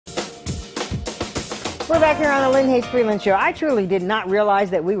We're back here on the Lynn Hayes Freeland Show. I truly did not realize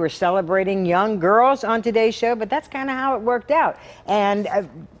that we were celebrating young girls on today's show, but that's kind of how it worked out. And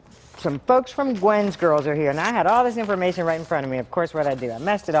some folks from Gwen's Girls are here, and I had all this information right in front of me. Of course, what I do, I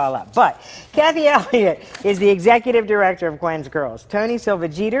messed it all up. But Kathy Elliott is the executive director of Gwen's Girls. Tony Silva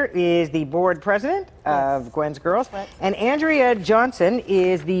Jeter is the board president of Gwen's Girls. And Andrea Johnson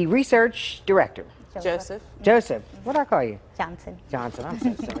is the research director. Joseph. Joseph. What do I call you? Johnson. Johnson. I'm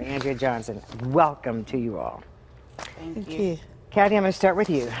so sorry. Andrea Johnson. Welcome to you all. Thank you. Kathy, I'm going to start with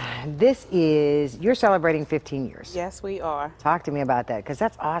you. You're celebrating 15 years. Yes, we are. Talk to me about that, because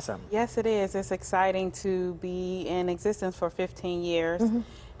that's awesome. Yes, it is. It's exciting to be in existence for 15 years.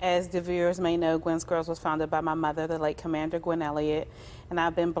 As the viewers may know, Gwen's Girls was founded by my mother, the late Commander Gwen Elliott, and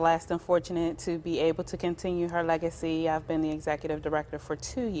I've been blessed and fortunate to be able to continue her legacy. I've been the executive director for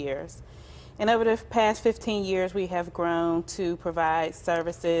 2 years. And over the past 15 years, we have grown to provide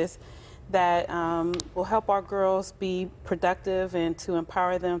services that will help our girls be productive and to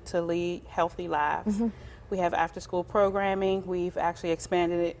empower them to lead healthy lives. We have after-school programming. We've actually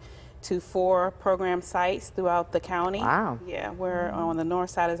expanded it to 4 program sites throughout the county. Wow. Yeah, we're on the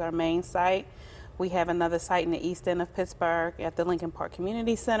north side is our main site. We have another site in the east end of Pittsburgh at the Lincoln Park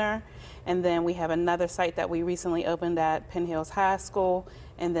Community Center. And then we have another site that we recently opened at Penn Hills High School.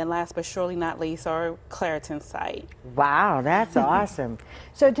 And then last but surely not least, our Clareton site. Wow, that's awesome.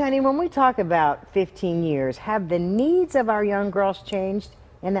 So, Tony, when we talk about 15 years, have the needs of our young girls changed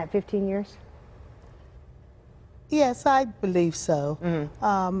in that 15 years? Yes, I believe so.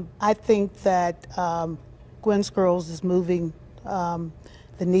 I think that Gwen's Girls is moving the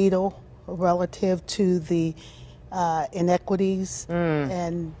needle relative to the inequities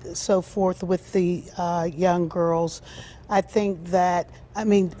and so forth with the young girls. I think that,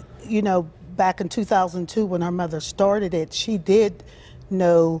 you know, back in 2002 when her mother started it, she did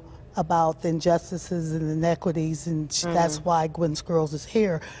know about the injustices and inequities, and that's why Gwen's Girls is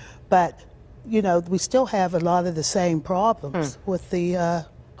here. But, you know, we still have a lot of the same problems with the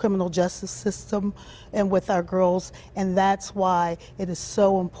criminal justice system and with our girls, and that's why it is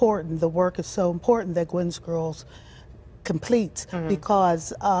so important, the work is so important that Gwen's Girls completes,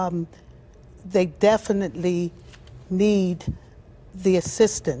 because they definitely need the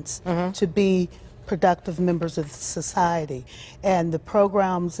assistance to be productive members of society, and the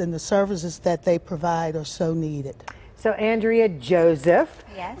programs and the services that they provide are so needed. So, Andrea, Joseph,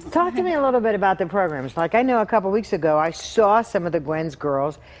 Yes. Talk to me a little bit about the programs. Like, I know a couple weeks ago I saw some of the Gwen's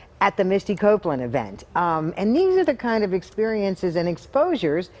Girls at the Misty Copeland event, and these are the kind of experiences and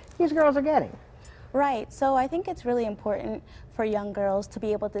exposures these girls are getting. Right, so I think it's really important for young girls to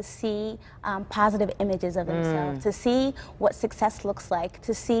be able to see positive images of themselves, to see what success looks like,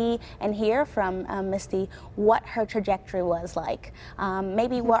 to see and hear from Misty what her trajectory was like,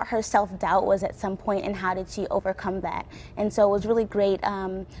 maybe what her self-doubt was at some point and how did she overcome that. And so it was really great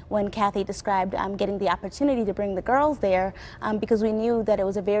when Kathy described getting the opportunity to bring the girls there, because we knew that it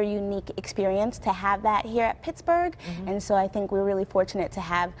was a very unique experience to have that here at Pittsburgh. And so I think we're really fortunate to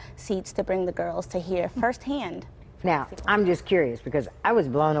have seats to bring the girls to hear firsthand. Now, I'm just curious because I was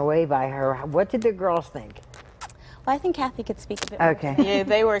blown away by her. What did the girls think? Well, I think Kathy could speak a bit more. Okay. Yeah,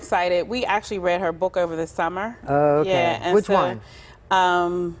 they were excited. We actually read her book over the summer. Okay. Yeah, and Which so,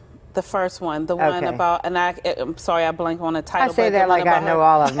 one? The first one, the one about, and I'm sorry, I blank on the title. I say but that like I know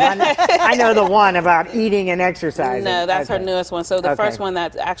all of them. I know the one about eating and exercising. No, that's her newest one. So the first one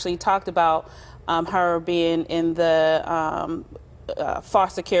that actually talked about her being in the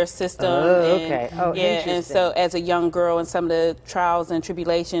foster care system. And so as a young girl and some of the trials and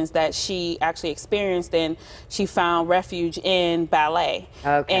tribulations that she actually experienced, and she found refuge in ballet.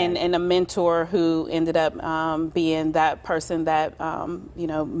 And a mentor who ended up being that person that you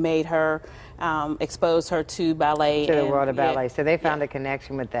know, made her expose her to ballet, to the world of ballet. So they found a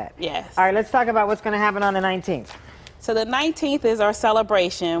connection with that. Yes. All right, let's talk about what's going to happen on the 19th. So the 19th is our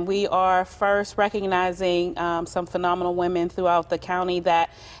celebration. We are first recognizing some phenomenal women throughout the county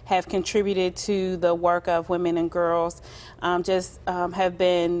that have contributed to the work of women and girls, have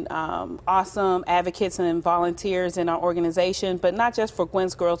been awesome advocates and volunteers in our organization, but not just for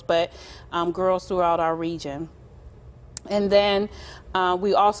Gwen's Girls, but girls throughout our region. And then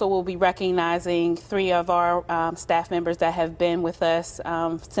we also will be recognizing 3 of our staff members that have been with us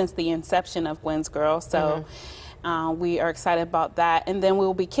since the inception of Gwen's Girls. So. We are excited about that. And then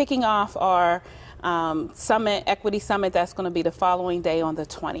we'll be kicking off our summit, Equity Summit, that's going to be the following day on the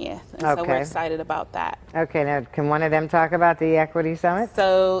 20th. And so we're excited about that. Okay, now can one of them talk about the Equity Summit?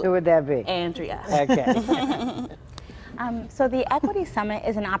 So who would that be? Andrea. Okay. So the Equity Summit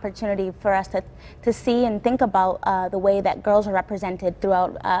is an opportunity for us to see and think about the way that girls are represented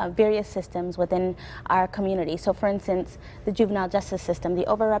throughout various systems within our community. So for instance, the juvenile justice system, the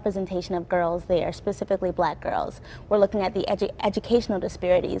overrepresentation of girls there, specifically black girls. We're looking at the educational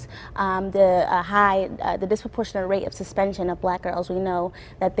disparities, the disproportionate rate of suspension of black girls. We know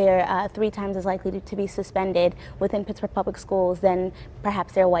that they're 3 times as likely to be suspended within Pittsburgh Public Schools than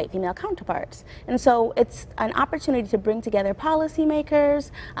perhaps their white female counterparts. And so it's an opportunity to bring together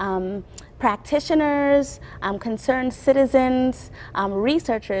policymakers, practitioners, concerned citizens,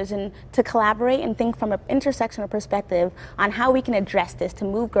 researchers, and to collaborate and think from an intersectional perspective on how we can address this to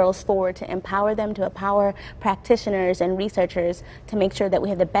move girls forward, to empower them, to empower practitioners and researchers to make sure that we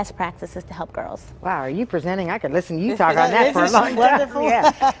have the best practices to help girls. Wow, are you presenting? I could listen to you talk on that for a long time.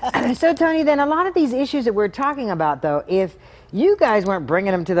 Yeah. So Tony, then a lot of these issues that we're talking about, though, if you guys weren't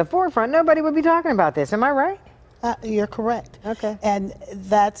bringing them to the forefront, nobody would be talking about this. Am I right? You're correct. Okay. And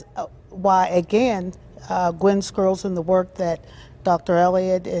that's why, again, Gwen's Girls and the work that Dr.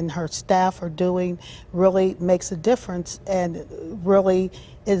 Elliott and her staff are doing really makes a difference and really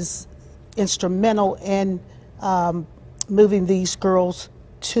is instrumental in moving these girls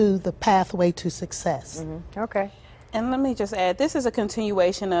to the pathway to success. Mm-hmm. Okay. And let me just add, this is a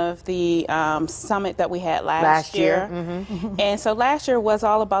continuation of the summit that we had last year. Mm-hmm. And so last year was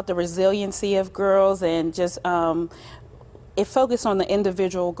all about the resiliency of girls and just it focused on the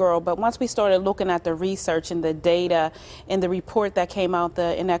individual girl, but once we started looking at the research and the data and the report that came out,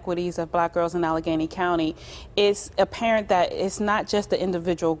 the inequities of black girls in Allegheny County, it's apparent that it's not just the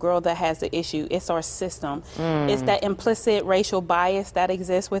individual girl that has the issue, it's our system. It's that implicit racial bias that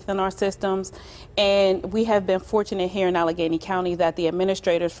exists within our systems. And we have been fortunate here in Allegheny County that the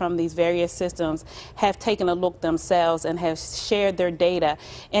administrators from these various systems have taken a look themselves and have shared their data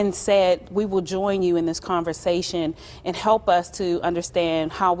and said, we will join you in this conversation and help us to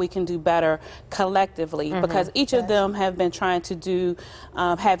understand how we can do better collectively, because each of them have been trying to do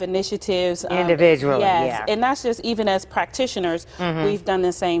have initiatives individually. Yes, yeah. and that's just even as practitioners, we've done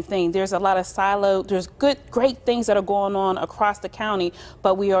the same thing. There's a lot of there's great things that are going on across the county,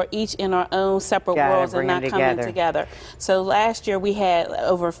 but we are each in our own separate worlds and not coming together. So last year we had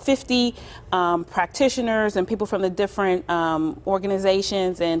over 50 practitioners and people from the different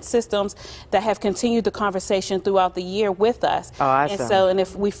organizations and systems that have continued the conversation throughout the year with us. Oh, awesome. And so,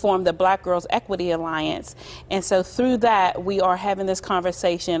 if we formed the Black Girls Equity Alliance, and so through that we are having this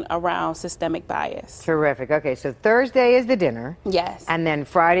conversation around systemic bias. Terrific. Okay, so Thursday is the dinner. Yes. And then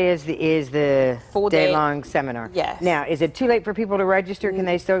Friday is the Full day-long seminar. Yes. Now, is it too late for people to register? Can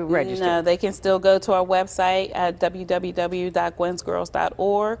they still register? No, they can still go to our website at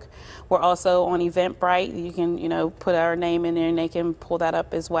www.gwensgirls.org. We're also on Eventbrite. You can, put our name in there and they can pull that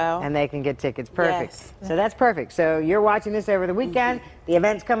up as well. And they can get tickets. Perfect. Yes. So that's perfect. So you're watching this over the weekend. The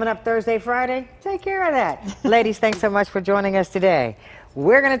event's coming up Thursday, Friday. Take care of that. Ladies, thanks so much for joining us today.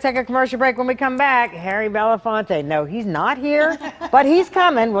 We're going to take a commercial break. When we come back, Harry Belafonte. No, he's not here, but he's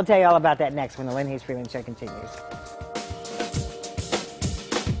coming. We'll tell you all about that next when the Lynn Hayes Freeland Show continues.